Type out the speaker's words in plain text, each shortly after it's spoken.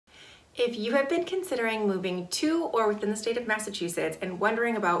If you have been considering moving to or within the state of Massachusetts and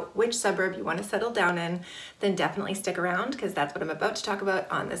wondering about which suburb you want to settle down in, then definitely stick around because that's what I'm about to talk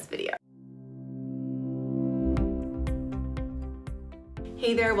about on this video.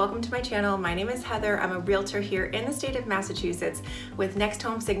 Hey there, welcome to my channel. My name is Heather. I'm a realtor here in the state of Massachusetts with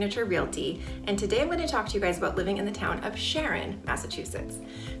NextHome Signature Realty. And today I'm going to talk to you guys about living in the town of Sharon, Massachusetts.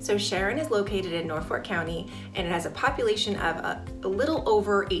 So Sharon is located in Norfolk County and it has a population of a little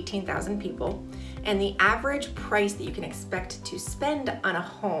over 18,000 people. And the average price that you can expect to spend on a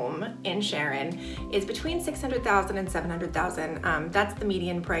home in Sharon is between $600,000 and $700,000. That's the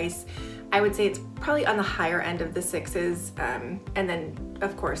median price. I would say it's probably on the higher end of the sixes. And then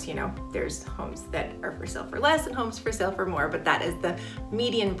of course, you know, there's homes that are for sale for less and homes for sale for more, but that is the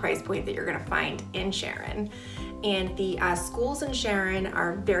median price point that you're gonna find in Sharon. And the schools in Sharon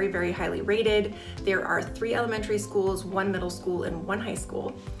are very, very highly rated. There are 3 elementary schools, 1 middle school, and 1 high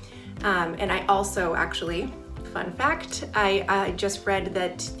school. And I also actually, fun fact, I just read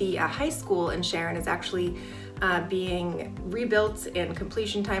that the high school in Sharon is actually being rebuilt, and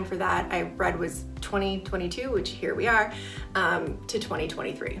completion time for that I read was 2022, which here we are, to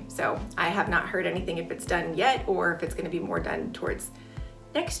 2023. So I have not heard anything if it's done yet or if it's going to be more done towards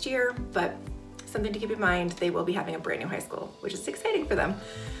next year, but something to keep in mind, they will be having a brand new high school, which is exciting for them.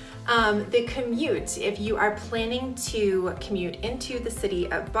 The commute, if you are planning to commute into the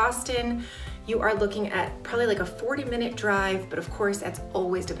city of Boston, you are looking at probably like a 40-minute drive, but of course that's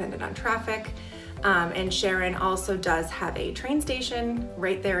always dependent on traffic. And Sharon also does have a train station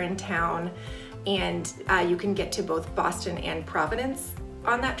right there in town, and you can get to both Boston and Providence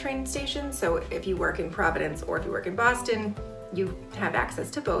on that train station. So if you work in Providence or if you work in Boston, you have access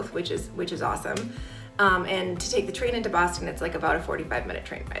to both, which is awesome. And to take the train into Boston, it's like about a 45-minute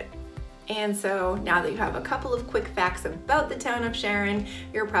train ride. And so now that you have a couple of quick facts about the town of Sharon,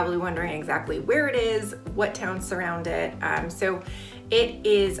 you're probably wondering exactly where it is, what towns surround it. So it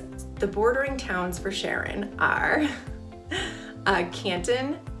is, the bordering towns for Sharon are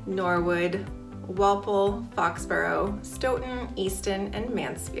Canton, Norwood, Walpole, Foxborough, Stoughton, Easton, and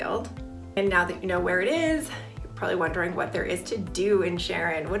Mansfield. And now that you know where it is, probably wondering what there is to do in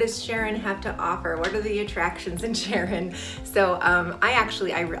Sharon. What does Sharon have to offer? What are the attractions in Sharon? So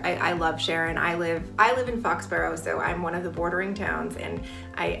I love Sharon. I live in Foxborough, so I'm one of the bordering towns, and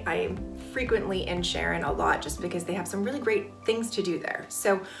I'm frequently in Sharon a lot just because they have some really great things to do there.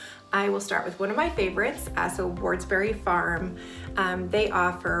 So I will start with one of my favorites, so Wardsbury Farm. They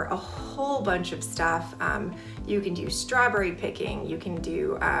offer a whole bunch of stuff. You can do strawberry picking, you can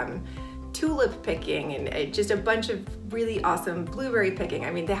do tulip picking, and just a bunch of really awesome blueberry picking.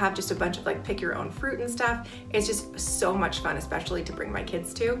 I mean, they have just a bunch of like pick your own fruit and stuff. It's just so much fun, especially to bring my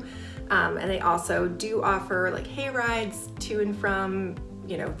kids to. And they also do offer like hay rides to and from,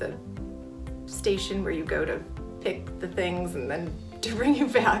 you know, the station where you go to pick the things and then to bring you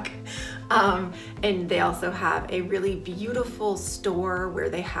back. And they also have a really beautiful store where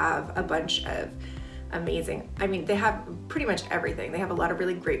they have a bunch of amazing, I mean, they have pretty much everything. They have a lot of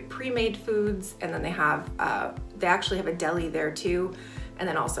really great pre-made foods, and then they actually have a deli there too, and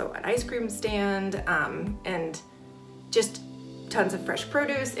then also an ice cream stand, and just tons of fresh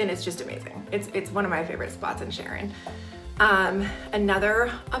produce, and it's just amazing. It's one of my favorite spots in Sharon.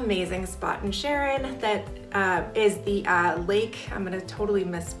 Another amazing spot in Sharon that is the lake, I'm gonna totally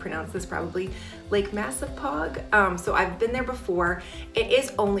mispronounce this probably, Lake Massapog. So I've been there before. It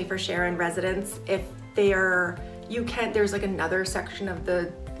is only for Sharon residents. If there's like another section of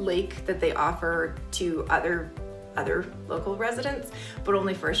the lake that they offer to other local residents, but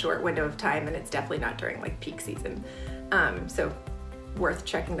only for a short window of time, and it's definitely not during like peak season. So worth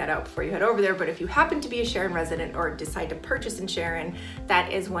checking that out before you head over there. But if you happen to be a Sharon resident or decide to purchase in Sharon,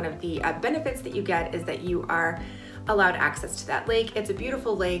 that is one of the benefits that you get, is that you are allowed access to that lake. It's a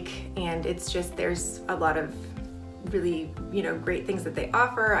beautiful lake, and it's just, there's a lot of really, you know, great things that they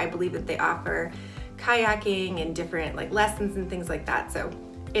offer. I believe that they offer kayaking and different like lessons and things like that. So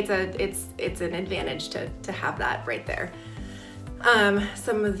it's an advantage to have that right there.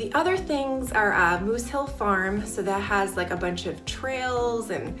 Some of the other things are Moose Hill Farm. So that has like a bunch of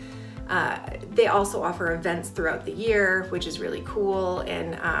trails, and they also offer events throughout the year, which is really cool,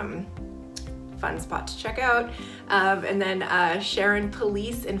 and fun spot to check out. And then Sharon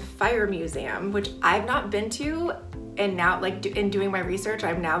Police and Fire Museum, which I've not been to, and now like in doing my research,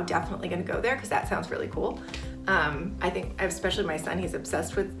 I'm now definitely gonna go there because that sounds really cool. I think, especially my son, he's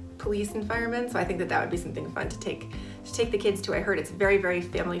obsessed with police and firemen, so I think that would be something fun to take the kids to. I heard it's very, very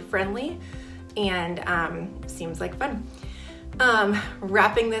family friendly, and seems like fun.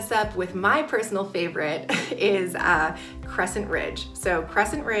 Wrapping this up with my personal favorite is Crescent Ridge. So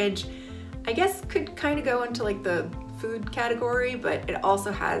Crescent Ridge I guess could kind of go into like the food category, but it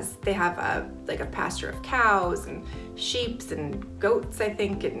also has, they have like a pasture of cows and sheep and goats, I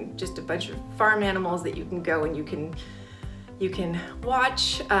think, and just a bunch of farm animals that you can go and you can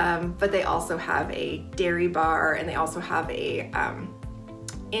watch, but they also have a dairy bar, and they also have a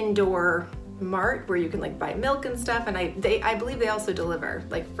indoor mart where you can like buy milk and stuff, and I believe they also deliver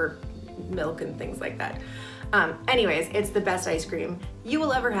like for milk and things like that. Anyways, it's the best ice cream you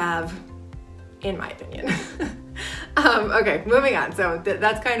will ever have, in my opinion. Okay, moving on. So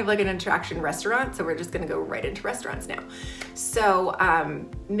that's kind of like an attraction restaurant. So we're just gonna go right into restaurants now. So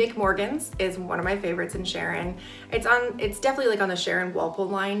Mick Morgan's is one of my favorites in Sharon. It's definitely like on the Sharon Walpole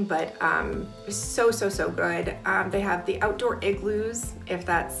line, but so good. They have the outdoor igloos, if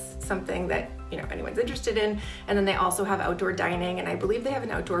that's something that anyone's interested in. And then they also have outdoor dining, and I believe they have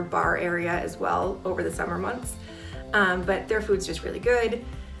an outdoor bar area as well over the summer months. But their food's just really good.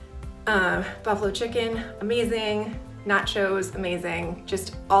 Buffalo chicken, amazing. Nachos, amazing.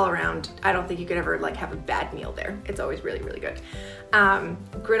 Just all around. I don't think you could ever like have a bad meal there. It's always really good.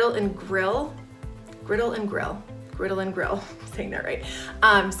 Griddle and Grill, saying that right.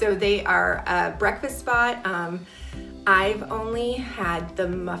 So they are a breakfast spot. I've only had the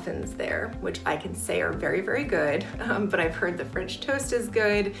muffins there, which I can say are very good, but I've heard the French toast is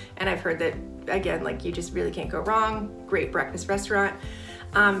good, and I've heard that, again, like you just really can't go wrong. Great breakfast restaurant.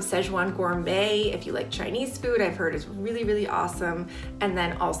 Szechuan Gourmet, if you like Chinese food, I've heard is really awesome. And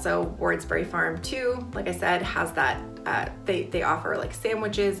then also Wardsbury Farm too, like I said, has that, they offer like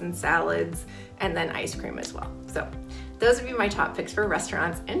sandwiches and salads, and then ice cream as well. So those would be my top picks for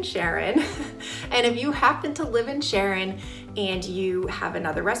restaurants in Sharon. And if you happen to live in Sharon and you have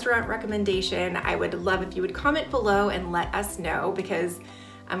another restaurant recommendation, I would love if you would comment below and let us know, because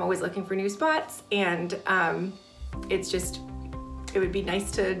I'm always looking for new spots, and it would be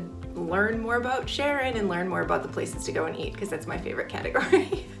nice to learn more about Sharon and learn more about the places to go and eat, because that's my favorite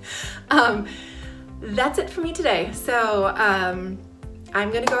category. That's it for me today. So I'm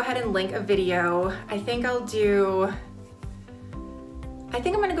gonna go ahead and link a video. I think I'm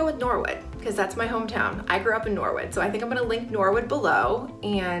gonna go with Norwood, because that's my hometown. I grew up in Norwood, so I think I'm gonna link Norwood below,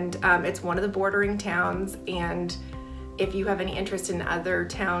 and it's one of the bordering towns. And if you have any interest in other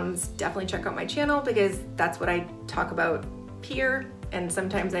towns, definitely check out my channel, because that's what I talk about here. And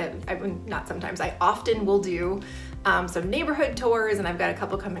sometimes I often will do some neighborhood tours, and I've got a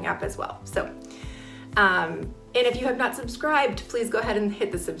couple coming up as well. So, and if you have not subscribed, please go ahead and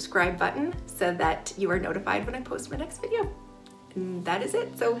hit the subscribe button so that you are notified when I post my next video. And that is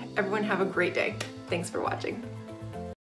it. So everyone have a great day. Thanks for watching.